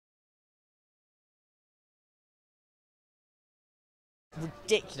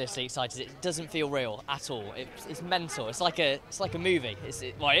ridiculously excited. It doesn't feel real at all. It's mental. It's like a movie.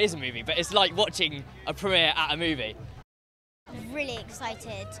 Well, it is a movie, but it's like watching a premiere at a movie. Really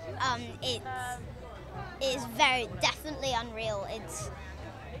excited. It's very definitely unreal.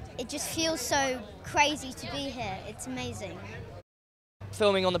 It just feels so crazy to be here. It's amazing.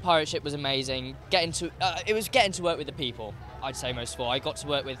 Filming on the pirate ship was amazing. Getting to work with the people, I'd say most of all. I got to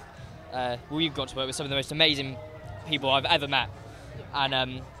work with, we've got to work with some of the most amazing people I've ever met,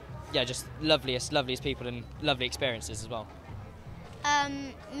 and yeah, just loveliest people and lovely experiences as well.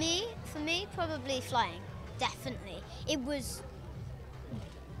 For me, probably flying. Definitely, it was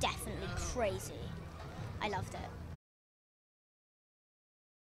definitely crazy. I loved it.